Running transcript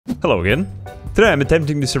Hello again. Today I'm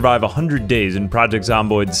attempting to survive 100 days in Project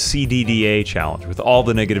Zomboid's CDDA challenge with all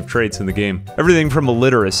the negative traits in the game. Everything from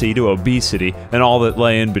illiteracy to obesity and all that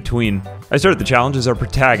lay in between. I start the challenge as our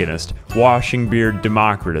protagonist, Washing Beard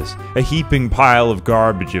Democritus, a heaping pile of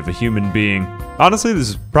garbage of a human being. Honestly, this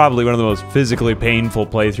is probably one of the most physically painful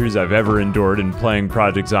playthroughs I've ever endured in playing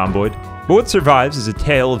Project Zomboid. But what survives is a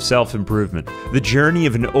tale of self-improvement, the journey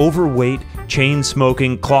of an overweight,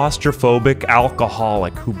 chain-smoking, claustrophobic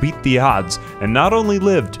alcoholic who beat the odds and not only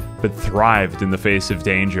lived, but thrived in the face of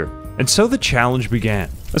danger. And so the challenge began.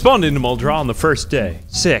 I spawned into Muldra on the first day,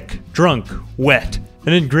 sick, drunk, wet,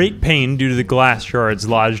 and in great pain due to the glass shards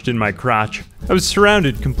lodged in my crotch. I was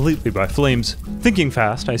surrounded completely by flames. Thinking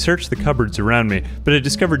fast, I searched the cupboards around me, but I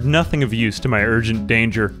discovered nothing of use to my urgent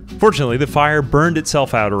danger. Fortunately, the fire burned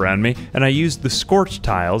itself out around me, and I used the scorched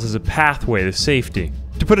tiles as a pathway to safety.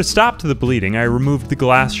 To put a stop to the bleeding, I removed the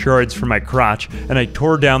glass shards from my crotch, and I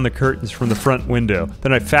tore down the curtains from the front window.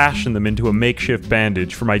 Then I fashioned them into a makeshift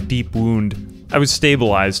bandage for my deep wound. I was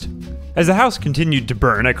stabilized. As the house continued to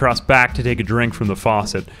burn, I crossed back to take a drink from the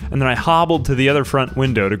faucet, and then I hobbled to the other front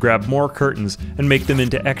window to grab more curtains and make them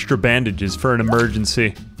into extra bandages for an emergency.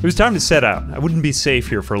 It was time to set out. I wouldn't be safe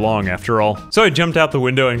here for long after all. So I jumped out the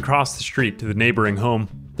window and crossed the street to the neighboring home.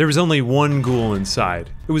 There was only one ghoul inside.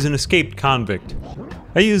 It was an escaped convict.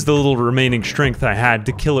 I used the little remaining strength I had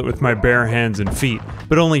to kill it with my bare hands and feet,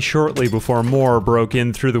 but only shortly before more broke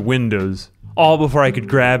in through the windows. All before I could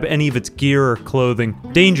grab any of its gear or clothing.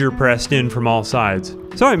 Danger pressed in from all sides.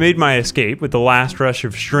 So I made my escape with the last rush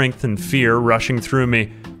of strength and fear rushing through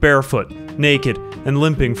me, barefoot, naked, and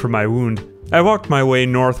limping from my wound. I walked my way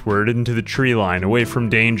northward into the tree line, away from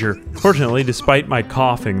danger. Fortunately, despite my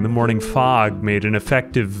coughing, the morning fog made an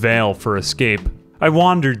effective veil for escape. I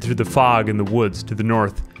wandered through the fog in the woods to the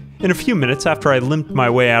north. In a few minutes after I limped my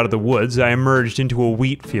way out of the woods, I emerged into a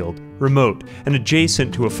wheat field, remote and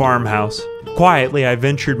adjacent to a farmhouse. Quietly, I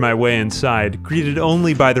ventured my way inside, greeted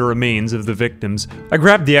only by the remains of the victims. I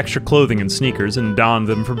grabbed the extra clothing and sneakers and donned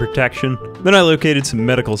them for protection. Then I located some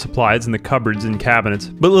medical supplies in the cupboards and cabinets,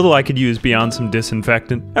 but little I could use beyond some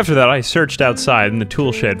disinfectant. After that, I searched outside in the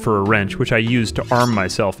tool shed for a wrench, which I used to arm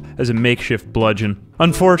myself as a makeshift bludgeon.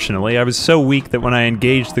 Unfortunately, I was so weak that when I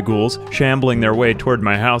engaged the ghouls, shambling their way toward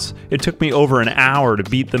my house, it took me over an hour to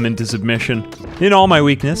beat them into submission. In all my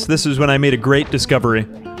weakness, this is when I made a great discovery.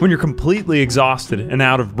 When you're completely exhausted and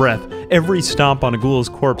out of breath, every stomp on a ghoul's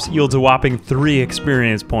corpse yields a whopping 3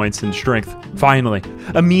 experience points in strength. Finally,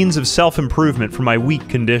 a means of self-improvement for my weak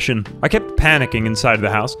condition. I kept panicking inside the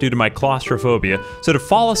house due to my claustrophobia, so to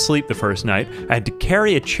fall asleep the first night, I had to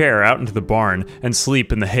carry a chair out into the barn and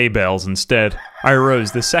sleep in the hay bales instead. I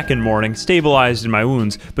arose the second morning, stabilized in my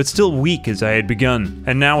wounds, but still weak as I had begun,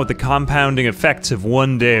 and now with the compounding effects of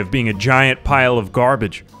one day of being a giant pile of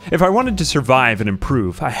garbage. If I wanted to survive and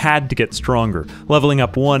improve, I had to get stronger, leveling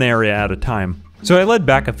up one area at a time. So I led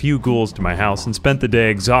back a few ghouls to my house and spent the day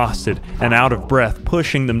exhausted and out of breath,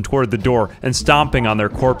 pushing them toward the door and stomping on their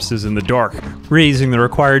corpses in the dark, raising the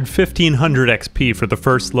required 1500 XP for the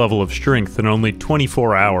first level of strength in only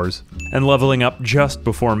 24 hours, and leveling up just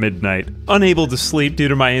before midnight. Unable to sleep due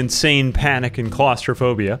to my insane panic and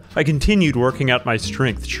claustrophobia, I continued working out my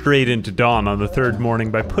strength straight into dawn on the third morning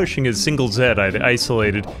by pushing a single Zed I'd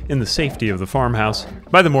isolated in the safety of the farmhouse.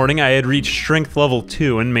 By the morning, I had reached strength level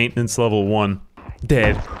 2 and maintenance level 1.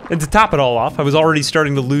 Dead. And to top it all off, I was already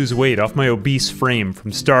starting to lose weight off my obese frame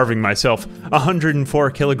from starving myself,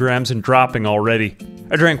 104 kilograms and dropping already.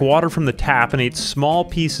 I drank water from the tap and ate small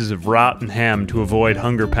pieces of rotten ham to avoid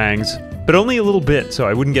hunger pangs, but only a little bit so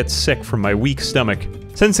I wouldn't get sick from my weak stomach.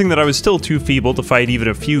 Sensing that I was still too feeble to fight even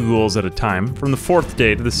a few ghouls at a time, from the 4th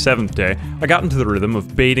day to the 7th day, I got into the rhythm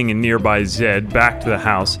of baiting a nearby Zed back to the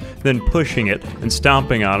house, then pushing it and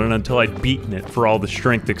stomping on it until I'd beaten it for all the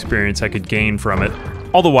strength experience I could gain from it.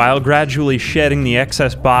 All the while gradually shedding the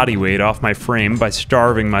excess body weight off my frame by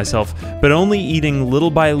starving myself, but only eating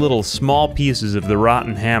little by little small pieces of the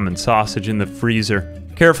rotten ham and sausage in the freezer.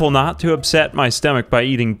 Careful not to upset my stomach by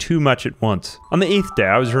eating too much at once. On the 8th day,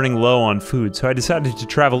 I was running low on food, so I decided to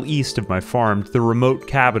travel east of my farm to the remote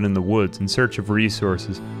cabin in the woods in search of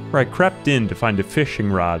resources, where I crept in to find a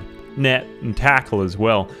fishing rod, net, and tackle as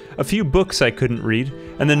well, a few books I couldn't read,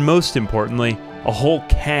 and then most importantly, a whole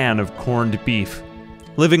can of corned beef.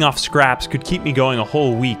 Living off scraps could keep me going a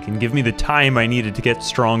whole week and give me the time I needed to get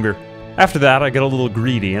stronger. After that, I got a little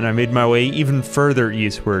greedy and I made my way even further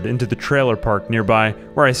eastward into the trailer park nearby,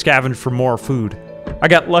 where I scavenged for more food. I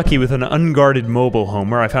got lucky with an unguarded mobile home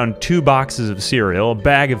where I found 2 boxes of cereal, a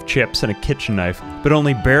bag of chips, and a kitchen knife, but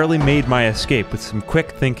only barely made my escape with some quick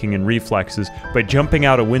thinking and reflexes by jumping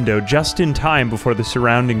out a window just in time before the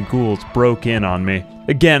surrounding ghouls broke in on me.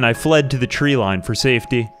 Again, I fled to the tree line for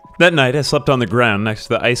safety. That night, I slept on the ground next to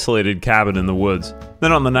the isolated cabin in the woods.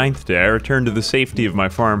 Then on the 9th day, I returned to the safety of my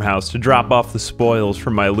farmhouse to drop off the spoils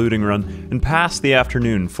from my looting run and pass the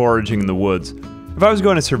afternoon foraging in the woods. If I was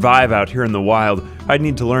going to survive out here in the wild, I'd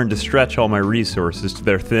need to learn to stretch all my resources to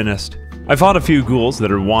their thinnest. I fought a few ghouls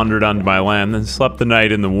that had wandered onto my land and slept the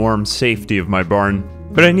night in the warm safety of my barn.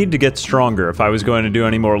 But I needed to get stronger if I was going to do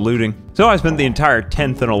any more looting. So I spent the entire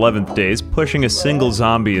 10th and 11th days pushing a single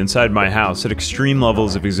zombie inside my house at extreme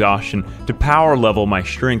levels of exhaustion to power level my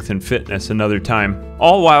strength and fitness another time,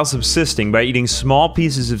 all while subsisting by eating small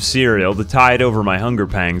pieces of cereal to tide over my hunger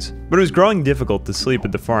pangs. But it was growing difficult to sleep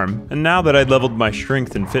at the farm, and now that I'd leveled my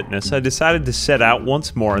strength and fitness, I decided to set out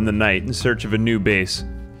once more in the night in search of a new base.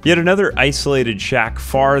 Yet another isolated shack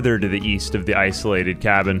farther to the east of the isolated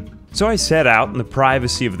cabin. So I set out in the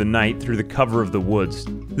privacy of the night through the cover of the woods.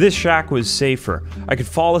 This shack was safer. I could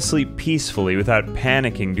fall asleep peacefully without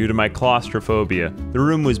panicking due to my claustrophobia. The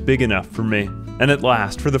room was big enough for me. And at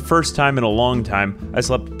last, for the first time in a long time, I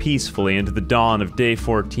slept peacefully into the dawn of day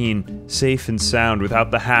 14, safe and sound without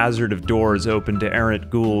the hazard of doors open to errant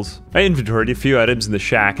ghouls. I inventoried a few items in the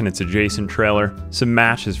shack and its adjacent trailer, some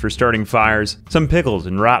matches for starting fires, some pickles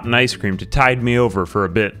and rotten ice cream to tide me over for a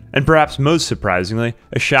bit, and perhaps most surprisingly,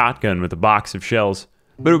 a shotgun with a box of shells.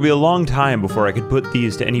 But it would be a long time before I could put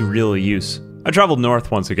these to any real use. I traveled north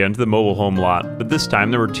once again to the mobile home lot, but this time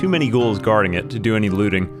there were too many ghouls guarding it to do any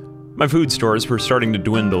looting. My food stores were starting to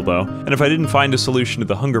dwindle though, and if I didn't find a solution to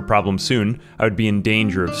the hunger problem soon, I would be in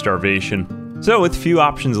danger of starvation. So with few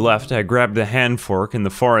options left, I grabbed the hand fork in the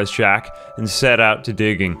forest shack and set out to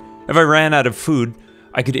digging. If I ran out of food,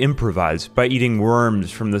 I could improvise by eating worms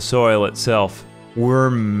from the soil itself.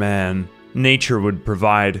 Worm man. Nature would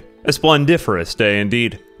provide. A splendiferous day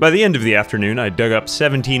indeed. By the end of the afternoon, I dug up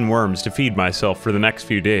 17 worms to feed myself for the next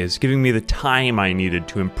few days, giving me the time I needed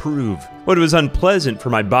to improve. What was unpleasant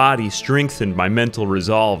for my body strengthened my mental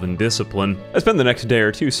resolve and discipline. I spent the next day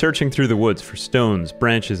or two searching through the woods for stones,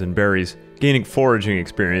 branches, and berries, gaining foraging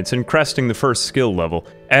experience and cresting the first skill level,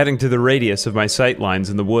 adding to the radius of my sight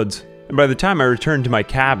lines in the woods. And by the time I returned to my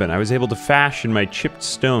cabin, I was able to fashion my chipped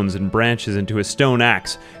stones and branches into a stone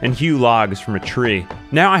axe and hew logs from a tree.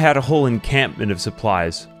 Now I had a whole encampment of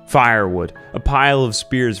supplies. Firewood, a pile of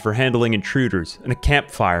spears for handling intruders, and a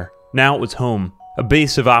campfire. Now it was home. A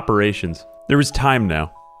base of operations. There was time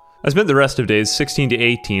now. I spent the rest of days 16 to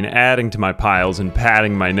 18 adding to my piles and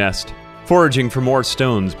padding my nest, foraging for more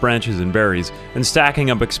stones, branches, and berries, and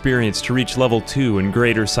stacking up experience to reach level 2 and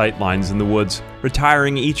greater sightlines in the woods,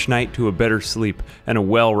 retiring each night to a better sleep and a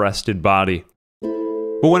well-rested body.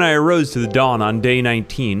 But when I arose to the dawn on day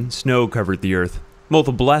 19, snow covered the earth, both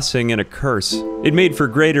a blessing and a curse. It made for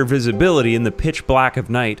greater visibility in the pitch black of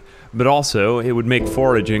night, but also it would make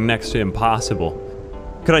foraging next to impossible.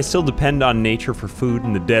 Could I still depend on nature for food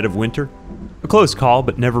in the dead of winter? A close call,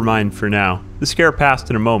 but never mind for now. The scare passed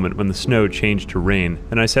in a moment when the snow changed to rain,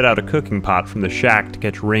 and I set out a cooking pot from the shack to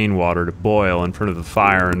catch rainwater to boil in front of the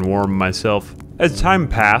fire and warm myself. As time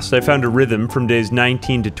passed, I found a rhythm from days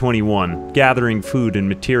 19 to 21, gathering food and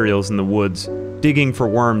materials in the woods, digging for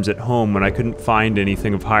worms at home when I couldn't find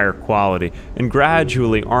anything of higher quality, and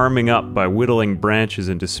gradually arming up by whittling branches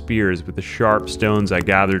into spears with the sharp stones I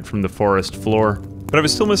gathered from the forest floor. But I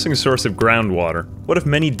was still missing a source of groundwater. What if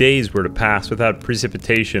many days were to pass without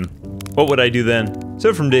precipitation? What would I do then?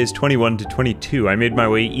 So from days 21 to 22, I made my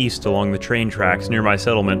way east along the train tracks near my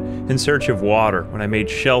settlement in search of water when I made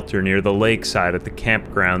shelter near the lakeside at the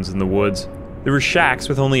campgrounds in the woods. There were shacks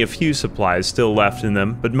with only a few supplies still left in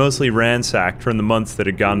them, but mostly ransacked from the months that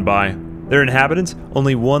had gone by. Their inhabitants,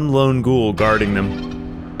 only one lone ghoul guarding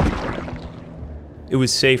them. It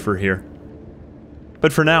was safer here.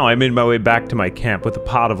 But for now, I made my way back to my camp with a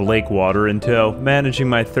pot of lake water in tow, managing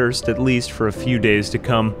my thirst at least for a few days to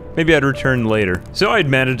come. Maybe I'd return later. So I'd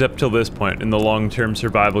managed up till this point in the long-term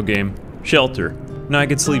survival game. Shelter. Now I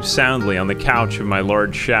could sleep soundly on the couch of my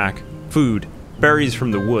large shack. Food. Berries from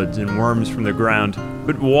the woods and worms from the ground.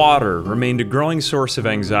 But water remained a growing source of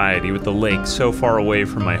anxiety with the lake so far away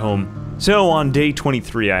from my home. So on day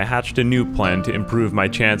 23, I hatched a new plan to improve my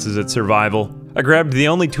chances at survival. I grabbed the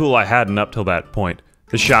only tool I hadn't up till that point.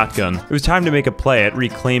 The shotgun. It was time to make a play at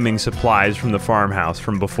reclaiming supplies from the farmhouse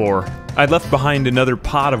from before. I'd left behind another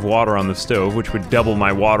pot of water on the stove, which would double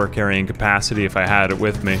my water carrying capacity if I had it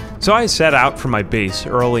with me. So I set out from my base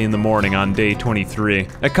early in the morning on day 23.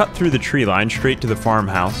 I cut through the tree line straight to the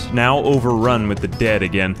farmhouse, now overrun with the dead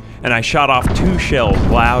again, and I shot off 2 shells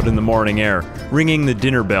loud in the morning air, ringing the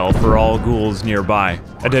dinner bell for all ghouls nearby.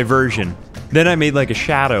 A diversion. Then I made like a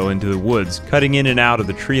shadow into the woods, cutting in and out of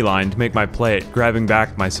the tree line to make my play at grabbing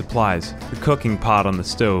back my supplies, the cooking pot on the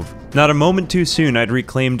stove. Not a moment too soon, I'd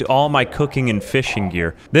reclaimed all my cooking and fishing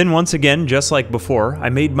gear. Then once again, just like before, I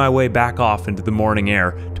made my way back off into the morning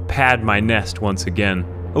air to pad my nest once again.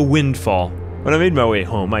 A windfall. When I made my way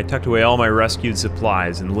home, I tucked away all my rescued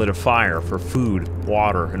supplies and lit a fire for food,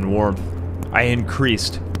 water, and warmth. I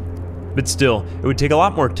increased. But still, it would take a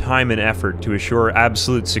lot more time and effort to assure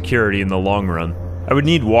absolute security in the long run. I would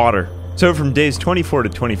need water. So from days 24 to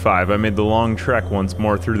 25, I made the long trek once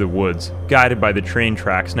more through the woods, guided by the train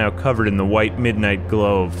tracks now covered in the white midnight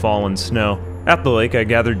glow of fallen snow. At the lake, I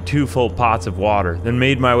gathered 2 full pots of water, then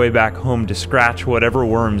made my way back home to scratch whatever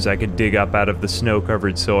worms I could dig up out of the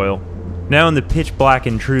snow-covered soil. Now in the pitch-black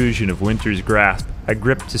intrusion of winter's grasp, I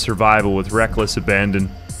gripped to survival with reckless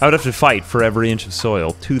abandon. I would have to fight for every inch of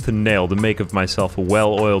soil, tooth and nail, to make of myself a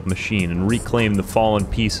well-oiled machine and reclaim the fallen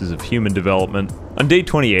pieces of human development. On day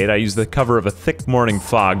 28, I used the cover of a thick morning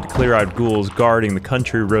fog to clear out ghouls guarding the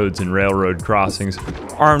country roads and railroad crossings,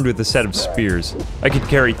 armed with a set of spears. I could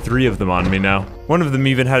carry 3 of them on me now. One of them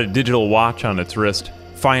even had a digital watch on its wrist.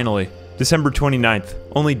 Finally, December 29th,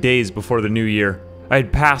 only days before the new year. I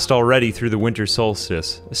had passed already through the winter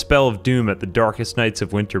solstice, a spell of doom at the darkest nights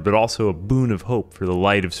of winter, but also a boon of hope for the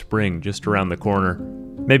light of spring just around the corner.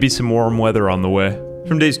 Maybe some warm weather on the way.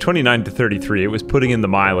 From days 29 to 33, it was putting in the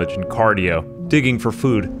mileage and cardio, digging for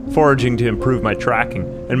food, foraging to improve my tracking,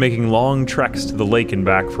 and making long treks to the lake and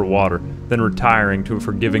back for water, then retiring to a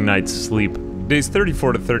forgiving night's sleep. Days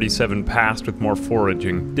 34 to 37 passed with more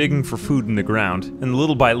foraging, digging for food in the ground, and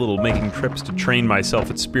little by little making trips to train myself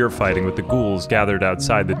at spear fighting with the ghouls gathered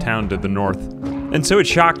outside the town to the north. And so it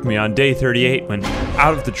shocked me on day 38 when,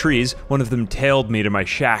 out of the trees, one of them tailed me to my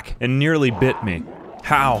shack and nearly bit me.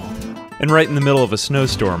 How? And right in the middle of a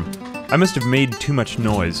snowstorm. I must have made too much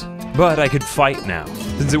noise. But I could fight now,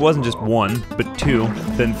 since it wasn't just 1, but 2,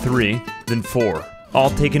 then 3, then 4. All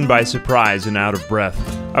taken by surprise and out of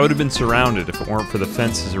breath. I would have been surrounded if it weren't for the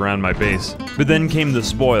fences around my base. But then came the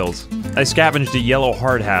spoils. I scavenged a yellow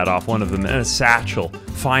hard hat off one of them and a satchel.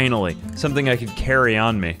 Finally, something I could carry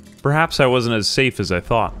on me. Perhaps I wasn't as safe as I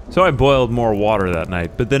thought. So I boiled more water that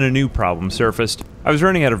night, but then a new problem surfaced. I was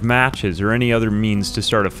running out of matches or any other means to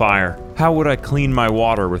start a fire. How would I clean my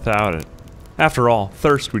water without it? After all,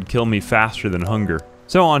 thirst would kill me faster than hunger.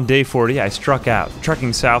 So on day 40, I struck out,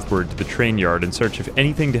 trekking southward to the train yard in search of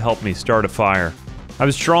anything to help me start a fire. I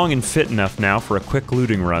was strong and fit enough now for a quick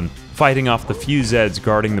looting run, fighting off the few Zeds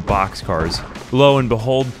guarding the boxcars. Lo and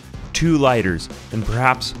behold, 2 lighters, and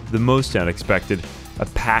perhaps the most unexpected, a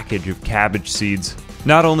package of cabbage seeds.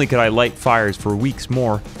 Not only could I light fires for weeks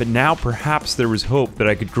more, but now perhaps there was hope that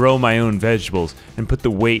I could grow my own vegetables and put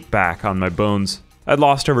the weight back on my bones. I'd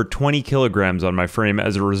lost over 20 kilograms on my frame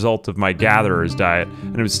as a result of my gatherer's diet,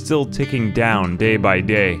 and it was still ticking down day by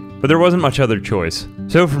day. But there wasn't much other choice.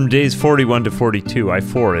 So from days 41 to 42, I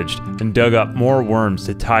foraged and dug up more worms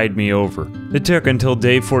to tide me over. It took until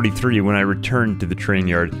day 43 when I returned to the train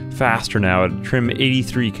yard, faster now at a trim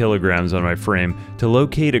 83 kilograms on my frame, to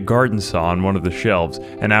locate a garden saw on one of the shelves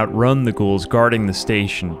and outrun the ghouls guarding the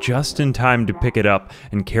station just in time to pick it up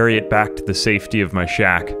and carry it back to the safety of my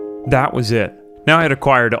shack. That was it. Now I had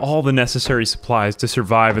acquired all the necessary supplies to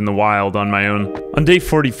survive in the wild on my own. On day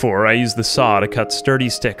 44, I used the saw to cut sturdy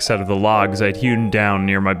sticks out of the logs I'd hewn down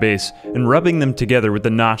near my base, and rubbing them together with the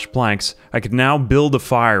notched planks, I could now build a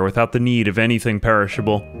fire without the need of anything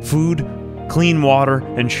perishable. Food, clean water,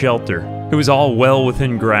 and shelter. It was all well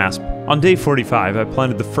within grasp. On day 45, I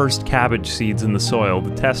planted the first cabbage seeds in the soil to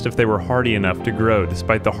test if they were hardy enough to grow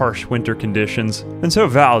despite the harsh winter conditions. And so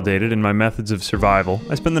validated in my methods of survival,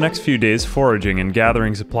 I spent the next few days foraging and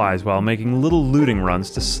gathering supplies while making little looting runs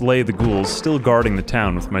to slay the ghouls still guarding the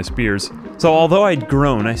town with my spears. So although I'd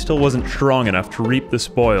grown, I still wasn't strong enough to reap the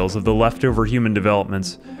spoils of the leftover human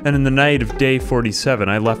developments, and in the night of day 47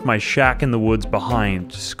 I left my shack in the woods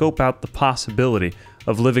behind to scope out the possibility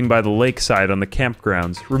of living by the lakeside on the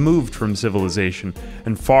campgrounds, removed from civilization,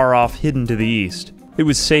 and far off hidden to the east. It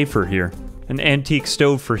was safer here. An antique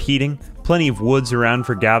stove for heating, plenty of woods around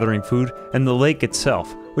for gathering food, and the lake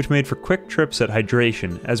itself, which made for quick trips at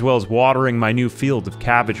hydration, as well as watering my new field of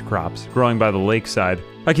cabbage crops growing by the lakeside.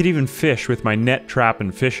 I could even fish with my net trap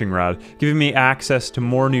and fishing rod, giving me access to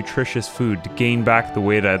more nutritious food to gain back the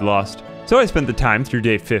weight I'd lost. So I spent the time through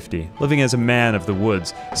day 50, living as a man of the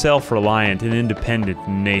woods, self-reliant and independent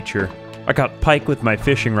in nature. I caught pike with my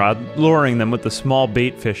fishing rod, luring them with the small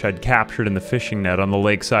bait fish I'd captured in the fishing net on the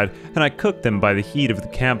lakeside, and I cooked them by the heat of the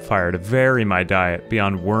campfire to vary my diet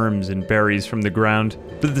beyond worms and berries from the ground.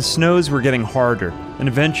 But the snows were getting harder, and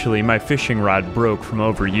eventually my fishing rod broke from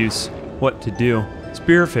overuse. What to do?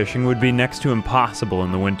 Spearfishing would be next to impossible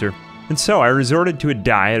in the winter. And so I resorted to a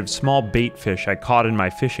diet of small bait fish I caught in my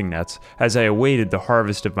fishing nets as I awaited the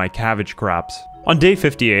harvest of my cabbage crops. On day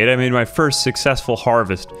 58, I made my first successful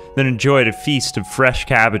harvest, then enjoyed a feast of fresh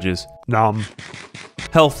cabbages. Nom.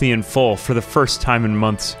 Healthy and full for the first time in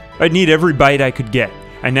months. I'd need every bite I could get.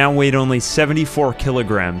 I now weighed only 74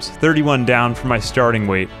 kilograms, 31 down from my starting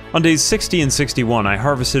weight. On days 60 and 61, I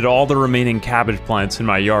harvested all the remaining cabbage plants in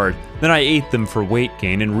my yard. Then I ate them for weight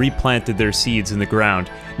gain and replanted their seeds in the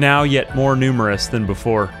ground, now yet more numerous than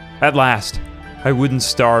before. At last, I wouldn't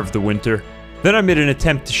starve the winter. Then I made an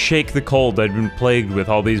attempt to shake the cold I'd been plagued with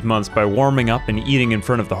all these months by warming up and eating in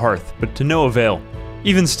front of the hearth, but to no avail.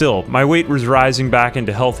 Even still, my weight was rising back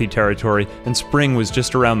into healthy territory, and spring was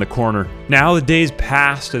just around the corner. Now the days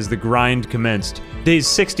passed as the grind commenced. Days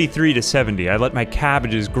 63 to 70, I let my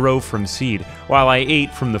cabbages grow from seed, while I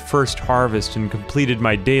ate from the first harvest and completed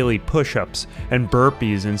my daily push-ups and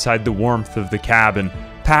burpees inside the warmth of the cabin,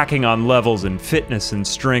 packing on levels in fitness and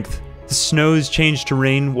strength. The snows changed to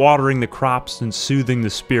rain, watering the crops and soothing the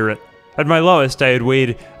spirit. At my lowest, I had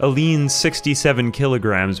weighed a lean 67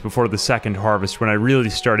 kilograms before the second harvest when I really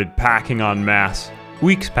started packing en masse.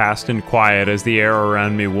 Weeks passed in quiet as the air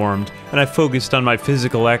around me warmed, and I focused on my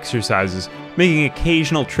physical exercises, making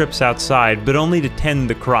occasional trips outside, but only to tend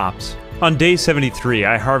the crops. On day 73,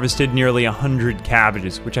 I harvested nearly 100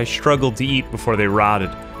 cabbages, which I struggled to eat before they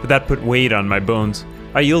rotted, but that put weight on my bones.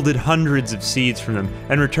 I yielded hundreds of seeds from them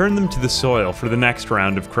and returned them to the soil for the next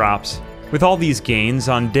round of crops. With all these gains,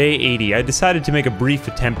 on day 80, I decided to make a brief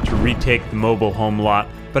attempt to retake the mobile home lot,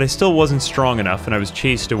 but I still wasn't strong enough and I was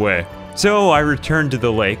chased away. So I returned to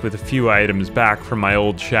the lake with a few items back from my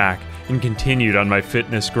old shack and continued on my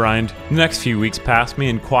fitness grind. The next few weeks passed me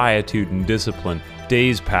in quietude and discipline.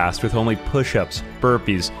 Days passed with only push-ups,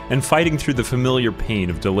 burpees, and fighting through the familiar pain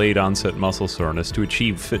of delayed onset muscle soreness to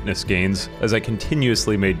achieve fitness gains as I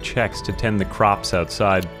continuously made checks to tend the crops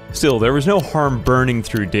outside. Still, there was no harm burning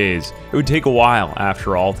through days. It would take a while,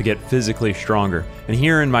 after all, to get physically stronger, and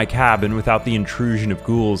here in my cabin, without the intrusion of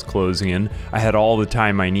ghouls closing in, I had all the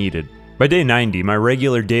time I needed. By day 90, my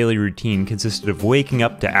regular daily routine consisted of waking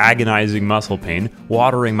up to agonizing muscle pain,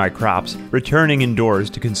 watering my crops, returning indoors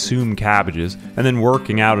to consume cabbages, and then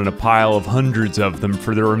working out in a pile of hundreds of them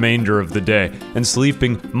for the remainder of the day, and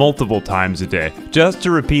sleeping multiple times a day, just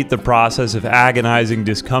to repeat the process of agonizing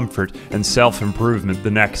discomfort and self-improvement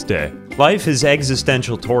the next day. Life is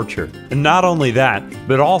existential torture, and not only that,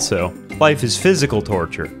 but also, life is physical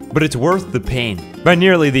torture, but it's worth the pain. By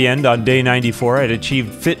nearly the end, on day 94, I'd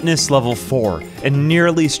achieved fitness level 4 and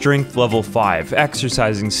nearly strength level 5,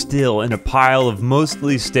 exercising still in a pile of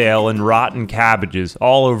mostly stale and rotten cabbages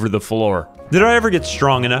all over the floor. Did I ever get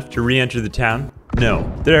strong enough to re-enter the town? No.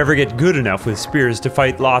 Did I ever get good enough with spears to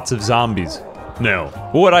fight lots of zombies? No.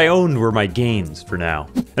 But what I owned were my gains for now.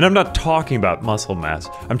 And I'm not talking about muscle mass,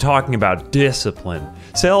 I'm talking about discipline,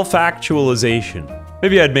 self-actualization.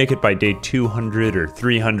 Maybe I'd make it by day 200 or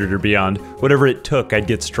 300 or beyond. Whatever it took, I'd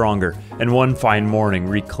get stronger, and one fine morning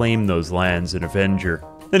reclaim those lands and avenge her.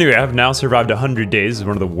 Anyway, I've now survived 100 days as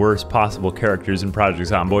one of the worst possible characters in Project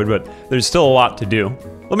Zomboid, but there's still a lot to do.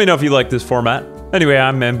 Let me know if you like this format. Anyway,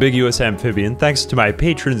 I'm Ambiguous Amphibian. Thanks to my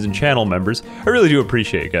patrons and channel members. I really do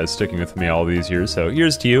appreciate you guys sticking with me all these years, so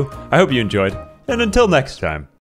here's to you. I hope you enjoyed, and until next time.